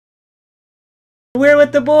We're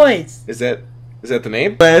with the boys. Is that the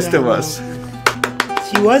name? Last of Us.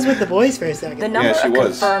 She was with the boys for a second. The number of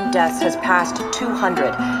confirmed deaths has passed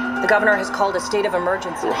 200. The governor has called a state of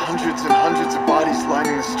emergency. There are hundreds and hundreds of bodies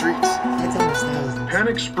lining the streets. It's almost thousands.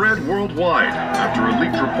 Panic spread worldwide after a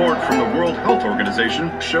leaked report from the World Health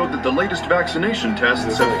Organization showed that the latest vaccination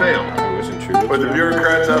tests have failed. With the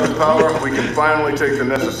bureaucrats out of power, we can finally take the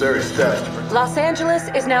necessary steps. Los Angeles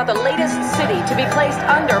is now the latest city to be placed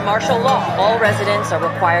under martial law. All residents are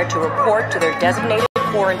required to report to their designated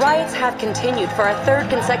quarantine. Riots have continued for a third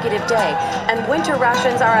consecutive day, and winter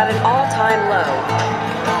rations are at an all-time low.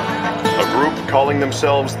 A group calling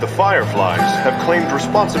themselves the Fireflies have claimed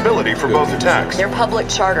responsibility for both attacks. Their public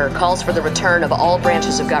charter calls for the return of all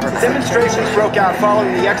branches of government. Demonstrations broke out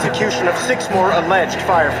following the execution of 6 more alleged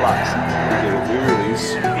Fireflies.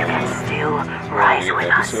 You can still rise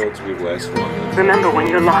with us. Remember, when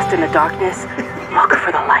you're lost in the darkness, look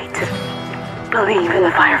for the light. Believe in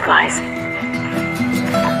the Fireflies.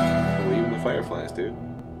 Believe in the Fireflies, dude.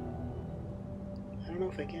 I don't know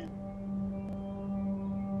if I can.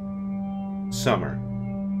 Summer.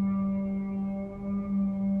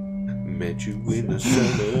 Met you in the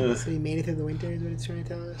summer. So you made it through the winter is what it's trying to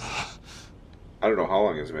tell us? I don't know how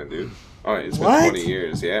long it's been, dude. Alright, it's What? been 20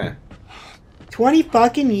 years, yeah. 20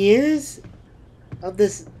 fucking years of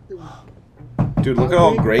this. Dude, look at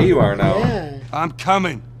how gray you are now. Yeah. I'm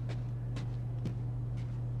coming.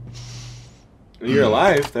 You're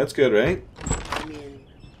alive. That's good, right? I mean,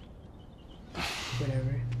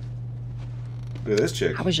 whatever. Look at this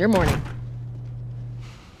chick. How was your morning?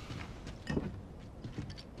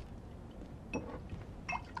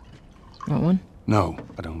 Want one? No,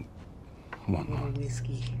 I don't want A little one.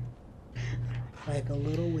 whiskey. Like a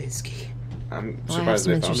little whiskey. I'm Well, I have surprised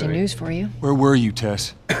some they found interesting any. news for you. Where were you,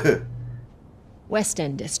 Tess? West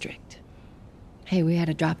End District. Hey, we had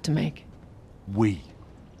a drop to make. We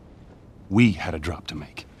had a drop to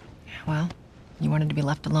make. Well, you wanted to be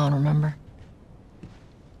left alone, remember?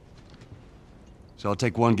 So I'll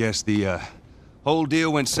take one guess. The whole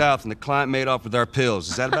deal went south and the client made off with our pills.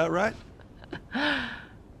 Is that about right?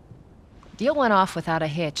 Deal went off without a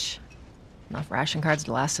hitch. Enough ration cards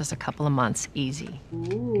to last us a couple of months, easy.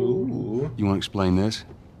 Ooh. You want to explain this?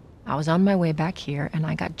 I was on my way back here, and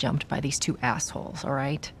I got jumped by these 2 assholes, all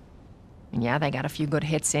right? And yeah, they got a few good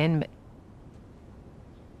hits in, but...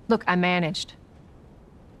 Look, I managed.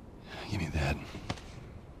 Give me that.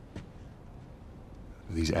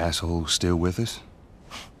 Are these assholes still with us?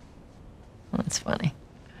 That's funny.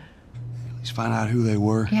 At least find out who they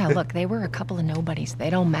were. Yeah, look, they were a couple of nobodies. They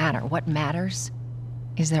don't matter. What matters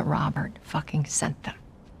is that Robert fucking sent them.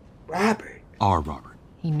 Robert. Our Robert.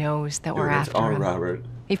 He knows that we're Dude, it's after our him. Robert.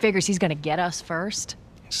 He figures he's gonna get us first.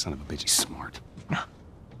 Son of a bitch, he's smart.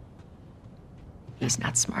 He's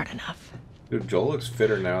not smart enough. Dude, Joel looks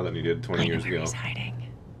fitter now than he did 20 years ago. He's hiding.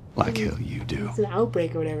 Like hell you do. It's an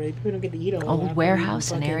outbreak or whatever. People don't get to eat a whole lot. Old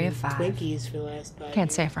warehouse in Area 5. Twinkies for the last 5 Can't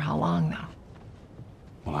years. say for how long, though.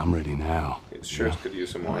 Well, I'm ready now. It sure could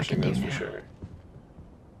use some Well, I washing, can do that's for now. sure.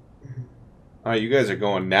 Alright, you guys are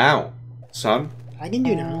going now, son. I can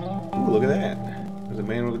do now. Ooh, look at that. There's a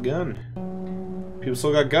man with a gun. People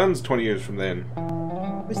still got guns 20 years from then.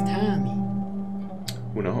 Where's Tommy?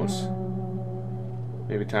 Who knows?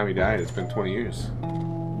 Maybe Tommy died. It's been 20 years.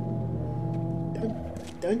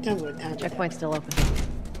 Don't tell me what Tommy. Checkpoint's still open.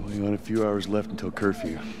 Only got a few hours left until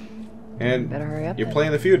curfew. And Better hurry up. you're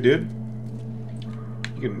playing the feud, dude.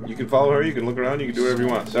 You can follow her, you can look around, you can do whatever you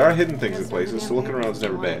want. There are hidden things in places, so looking around's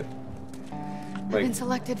never bad. Like, been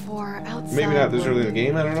selected for outside. maybe not this early in the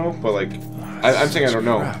game, I don't know, but like, I'm saying I don't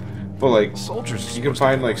know. But like, you can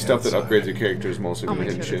find like stuff that upgrades your characters mostly I'll from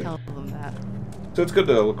the make hidden sure to shit. tell them that. So it's good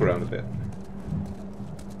to look around a bit.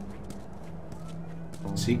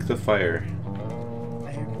 Seek the fire.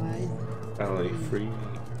 Fireflies. Valley free.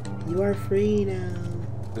 You are free now.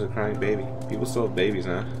 There's a crying baby. People still have babies,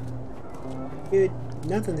 huh? Dude,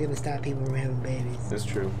 nothing's gonna stop people from having babies. That's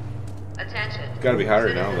true. Attention. It's gotta be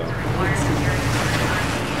harder now, though. Required to carry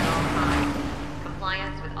weapons at all times.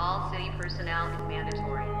 Compliance with all city personnel is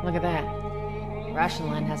mandatory. Look at that. Ration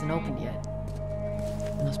line hasn't opened yet.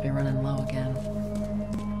 Must be running low again.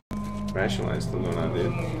 Rationalize still going on,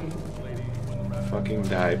 dude. Fucking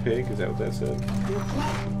die pig, is that what that said?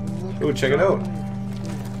 Ooh, check it out.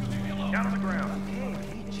 Down on the ground.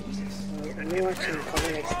 Are we watching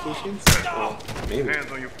public executions? Well, maybe.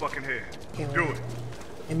 Hands on your fucking head. Can't Do wait. it.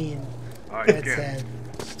 I mean, All right, that's again.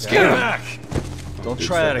 sad. Scan him. back! Don't Dude,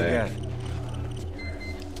 try so that bad. again.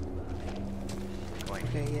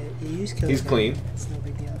 Okay, yeah, you use kill He's cam. clean. It's no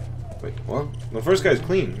big deal. Wait, well, the first guy's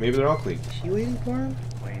clean. Maybe they're all clean. Is she waiting for him?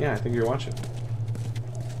 Yeah, I think you're watching.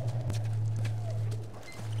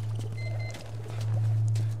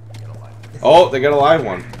 Oh, they got a live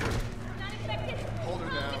one.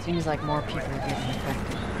 Seems like more people are getting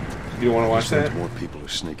infected. You don't want to watch that? More people are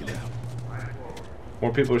sneaking out.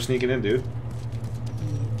 More people are sneaking in, dude.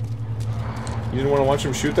 You didn't want to watch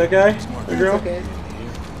him shoot that guy? The girl? Okay.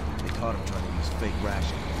 They caught him trying to use fake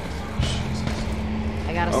ration.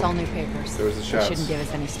 I gotta sell new papers. There was the They shots. shouldn't give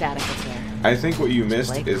us any static up there. I think what you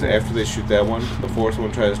missed is after they shoot that one, the fourth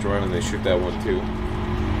one tries to run and they shoot that one too.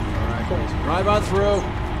 Alright, drive on through.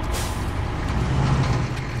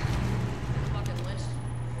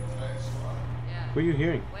 What are you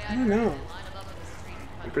hearing? I don't know.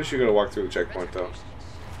 I'm pretty sure you're gonna walk through the checkpoint though.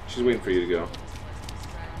 She's waiting for you to go.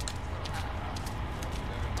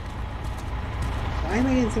 Why am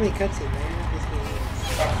I getting so many cutscenes, man? This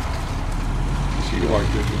game She walked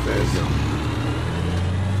through too fast.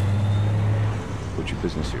 What's your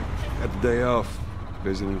business here? Got the day off.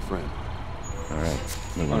 Visiting a friend. Alright,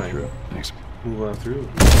 move on through. Thanks. Move on through.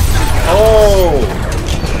 Oh!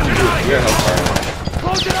 Yeah, how far?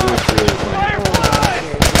 Close it up!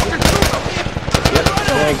 Yep,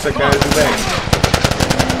 thanks, that guy's the best.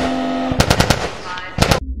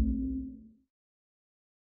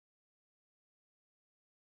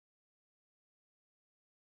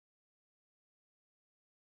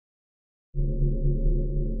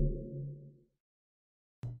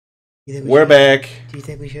 We're back. Do you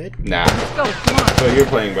think we should? Nah. Let's go, come on. So you're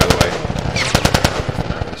playing, by the way.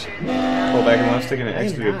 Pull back and left stick and I am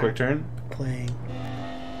execute a not. quick turn. Playing.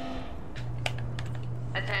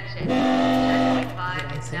 Attention. Checkpoint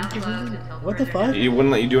 5 is now closed until What the further fuck? It wouldn't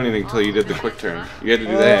let you do anything until you did the quick turn. You had to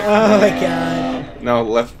do that. Oh my god. No,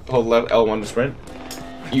 hold left L1 to sprint.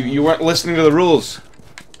 You weren't listening to the rules.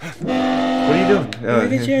 What are you doing? Why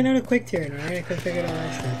did you know the quick turn, right? I couldn't figure it out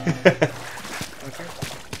last time.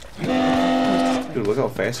 Dude, look how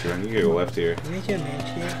fast you're running. You gotta go left here. You made your match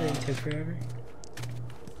here, but you took forever.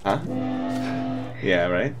 Huh? Yeah,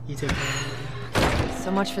 right? You took forever.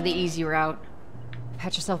 So much for the easy route.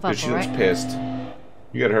 Patch yourself up, Dude, she looks alright? pissed.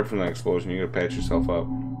 You got hurt from that explosion. You gotta patch yourself up.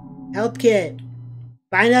 Health kit.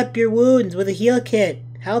 Bind up your wounds with a heal kit.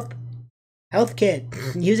 Health kit.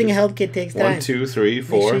 Using a health kit takes time. 1, 2, 3, Make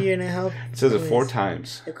 4. sure you're in a health. It says it 4 place.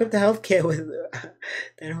 times. Equip the health kit with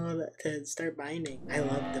then hold to start binding. I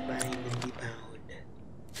love the bind and debound.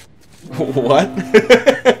 What?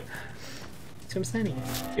 So I'm saying.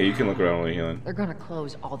 Yeah, you can look around while you're healing. They're gonna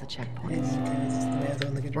close all the checkpoints.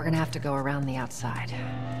 We're We're gonna have to go around the outside.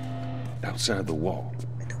 Outside the wall.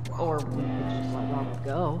 Or we could just let Robert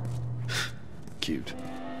go. Cute.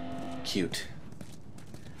 Cute.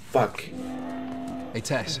 Fuck. Hey,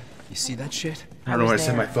 Tess, you see that shit? I don't know where I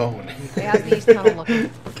set my phone. Hey, how's the east tunnel looking?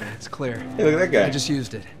 Okay, it's clear. Hey, look at that guy. I just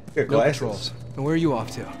used it. Got No glasses. controls. And where are you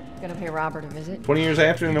off to? Gonna pay Robert a visit. 20 years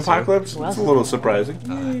after an apocalypse? Who else It's a is little there? surprising.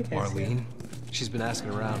 Marlene. She's been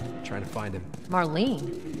asking around, trying to find him. Marlene?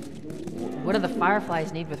 What do the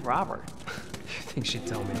Fireflies need with Robert? You think she'd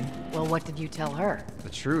tell me? Well, what did you tell her? The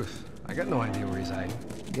truth. I got no idea where he's hiding.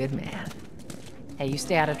 Good man. Hey, you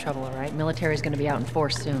stay out of trouble, alright? Military's gonna be out in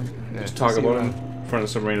force soon. Yeah, Just talk see about you him around. in front of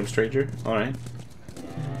some random stranger? Alright.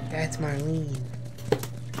 That's Marlene.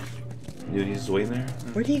 Dude, he's just waiting there.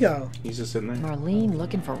 Where'd he go? He's just sitting there. Marlene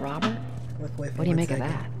looking for Robert? Look away from What do you one make of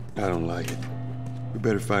second. that? I don't like it. We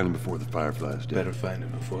better find him before the Fireflies do. Better find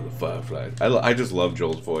him before the Fireflies. I just love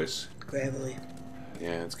Joel's voice. Gravelly.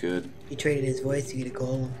 Yeah, it's good. He traded his voice to get a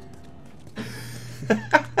golem.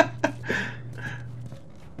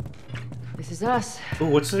 This is us. Ooh,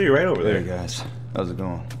 what's to your right over there? Hey guys, how's it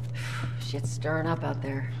going? Shit's stirring up out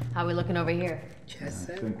there. How we looking over here? Chest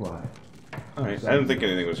set? Been quiet. Alright, I didn't think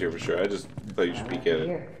anything was here for sure. I just thought you should peek at it.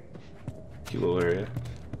 Here. Cute little area.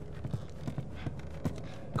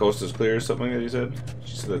 Coast is clear or something that you said?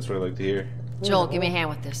 She said that's what I like to hear. Joel, give me a hand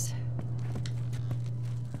with this.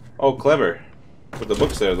 Oh, clever. With the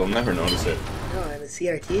books there, they'll never notice it. Oh, and a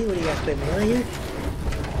CRT? What do you got, put mail here?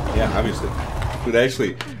 Yeah, obviously. Dude,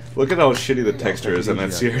 actually, look at how shitty the texture is on that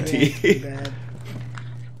CRT. Bad.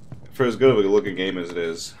 For as good of a looking game as it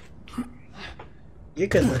is. You're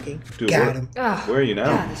good looking. Dude, Got him. Ugh, where are you now?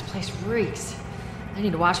 God, this place reeks. I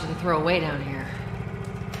need to watch what they throw away down here.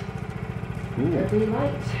 Ooh. There'll be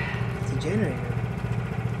light. It's a generator.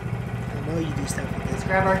 I know you do stuff like this. Let's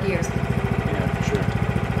grab our gears. Yeah, for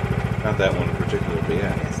sure. Not that one in particular, but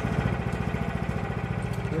yeah. Yes.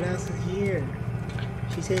 What else is here?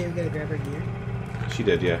 She said we gotta grab her gear. She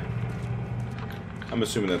did, yeah. I'm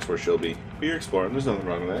assuming that's where she'll be. But you're exploring, there's nothing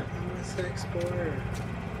wrong with that. I'm a sex explorer.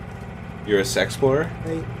 You're a sex explorer?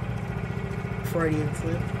 Wait. Freudian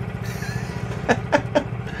slip.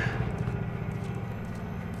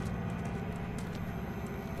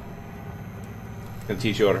 Gonna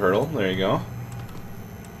teach you how to hurdle. There you go.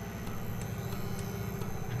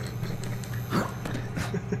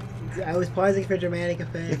 I was pausing for dramatic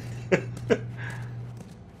effect.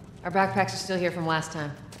 Our backpacks are still here from last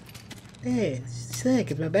time. Hey, it's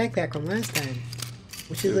sick. It's my backpack from last time.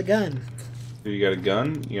 Which is a gun. You got a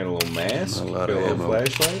gun? You got a little mask? A You lot got a of little ammo.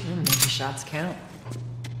 flashlight? Make your shots count.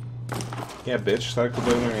 Yeah, bitch. Start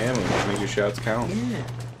building your ammo. Make your shots count. Yeah.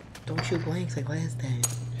 Don't shoot blanks like last time.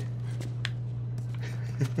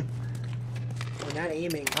 We're not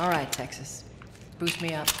aiming. All right, Texas. Boost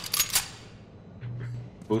me up.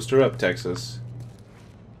 Boost her up, Texas.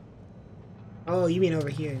 Oh, you mean over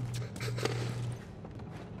here.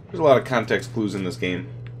 There's a lot of context clues in this game.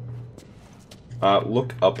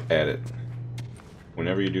 Look up at it.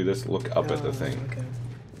 Whenever you do this, look up at the thing.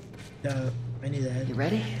 Okay. I knew that. You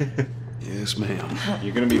ready? Yes, ma'am.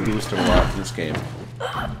 You're gonna be boosting a lot in this game.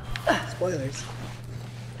 Spoilers.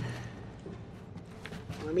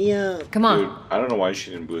 Let me Come on. Dude, I don't know why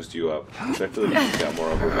she didn't boost you up. 'Cause I feel like she's got more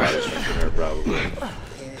upper body strength than her, probably. Yeah,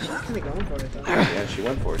 she's kind of going for it though. Yeah, she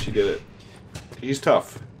went for it. She did it. She's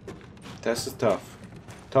tough. Tess is tough.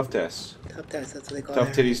 Tough Tess. Tough test, that's what they call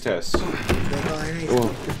Tough it. titties Tess. That's what they call it in high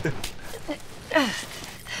school.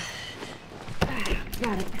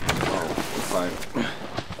 Got it. Oh, fine.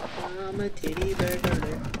 I'm a titty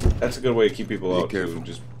burglar. That's a good way to keep people out, careful. too.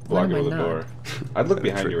 Just block When it am with I a not? door. I'd look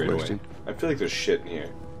behind Trick you right question. away. I feel like there's shit in here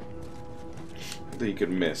that you could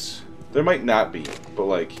miss. There might not be, but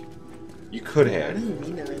like, you could I have. didn't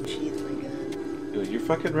mean to unsheath my gun. Dude, you're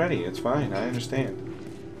fucking ready. It's fine. I understand.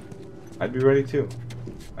 I'd be ready too.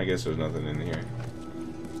 I guess there's nothing in here.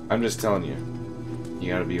 I'm just telling you.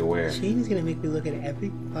 You gotta be aware. Shane is gonna make me look at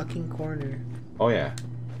every fucking corner. Oh yeah.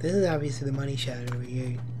 This is obviously the money shot over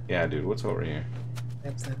here. Yeah, dude. What's over here?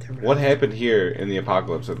 That's not terminal. What happened here in the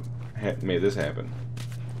apocalypse that made this happen?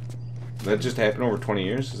 That just happened over 20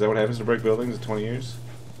 years? Is that what happens to break buildings in 20 years?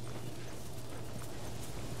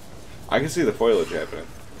 I can see the foliage happening.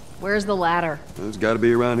 Where's the ladder? It's got to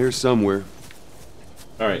be around here somewhere.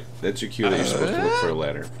 Alright, that's your cue that you're supposed to look for a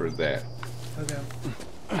ladder for that. Okay.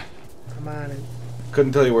 I'm on it.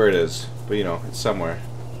 Couldn't tell you where it is, but you know, it's somewhere.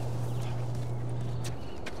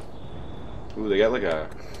 Ooh, they got like a...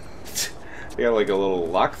 They got like a little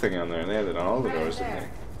lock thing on there, and they had it on all the doors, didn't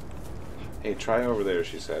they? Hey, try over there,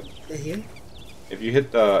 she said. Is it here? If you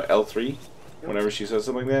hit L3, whenever she says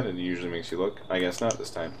something like that, it usually makes you look. I guess not this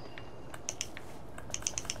time.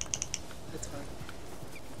 That's fine.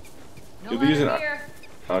 No You'll be using ladder here.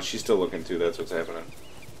 Oh, she's still looking too, that's what's happening.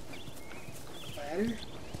 Ladder?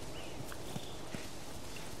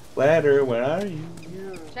 Ladder, where are you?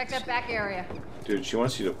 Yeah. Check that back area. Dude, she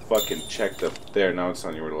wants you to fucking check the... There, now it's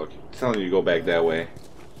telling you where to look. It's telling you to go back that way.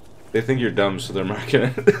 They think you're dumb, so they're marking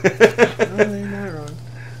it. Oh, they're not wrong.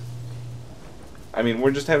 I mean,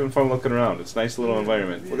 we're just having fun looking around. It's a nice little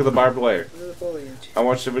environment. Look at the barbed wire. Look at the foliage. I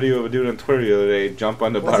watched a video of a dude on Twitter the other day jump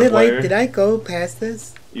onto Was barbed it like, wire. did I go past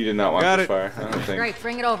this? You did not walk Got this it. far, I don't think. Great,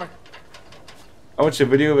 bring it over. I watched a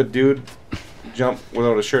video of a dude jump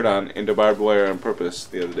without a shirt on into barbed wire on purpose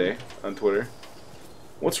the other day on Twitter.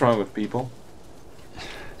 What's wrong with people?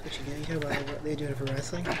 What you doing? You talking about they doing it for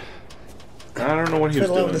wrestling? I don't know what he For was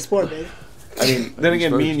the love of doing. the sport, baby. I mean, then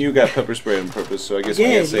again, me and you got pepper sprayed on purpose, so I guess we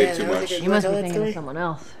can't say too that was much. a good- You must be wanna tell that thinking of story? someone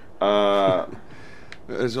else.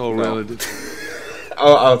 It's all No. relative.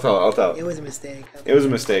 I'll tell. It was a mistake. It was a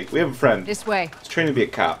mistake. We have a friend. This way. He's trained to be a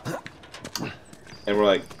cop. And we're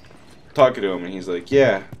like, talking to him, and he's like,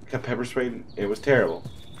 yeah, got pepper sprayed. It was terrible.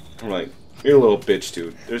 And we're like, you're a little bitch,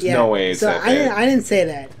 dude. There's no way it's so that I bad. I didn't say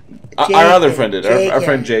that. Our other friend did. Our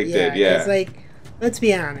friend Jake did, yeah. It's like, let's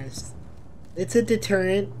be honest. It's a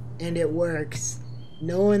deterrent, and it works.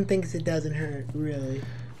 No one thinks it doesn't hurt, really.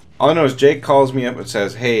 All I know is Jake calls me up and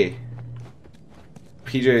says, hey,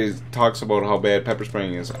 PJ talks about how bad pepper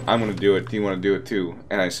spraying is. I'm going to do it. Do you want to do it too?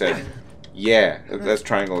 And I said, yeah. That's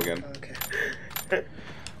triangle again. Okay.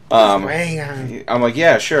 I'm Hang on. like,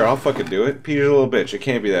 yeah, sure, I'll fucking do it. Peter's a little bitch. It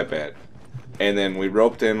can't be that bad. And then we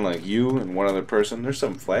roped in, like, you and one other person. There's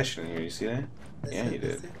something flashing in here. You see that? Yeah, you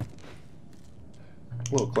did.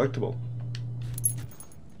 A little collectible.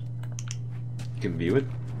 You can view it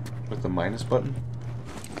with the minus button.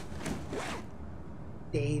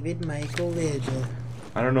 David Michael Vigil.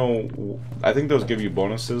 I don't know. I think those give you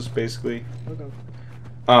bonuses, basically. Okay.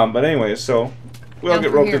 But anyway, so we all Down get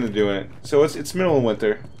from roped here. into doing it. So it's middle of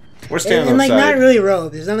winter. We're standing And like, outside. not really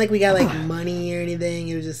roped. It's not like we got like money or anything.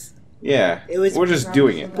 It was just. Yeah. It was. We're just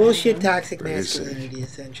doing it. Bullshit, toxic For his sake. masculinity,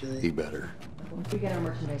 essentially. He better. Once we get our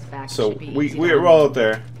merchandise back, it So should be we easy to we're all out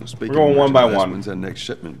there. Well, speaking We're going of one by merchandise, one. When's that next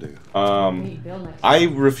shipment due? meet Bill next I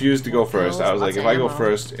time. refused to go first. I was like, Lots if of I go ammo.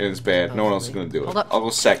 first and it's bad, no one else is gonna do it. Hold up. I'll go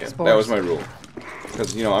second. Spores. That was my rule. Because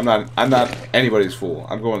Because, you know, I'm not anybody's fool.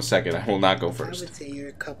 I'm going second. I will not go first. I would say you're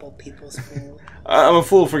a couple people's fool. I'm a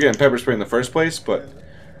fool for getting pepper spray in the first place, but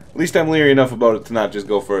at least I'm leery enough about it to not just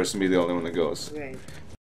go first and be the only one that goes. Right.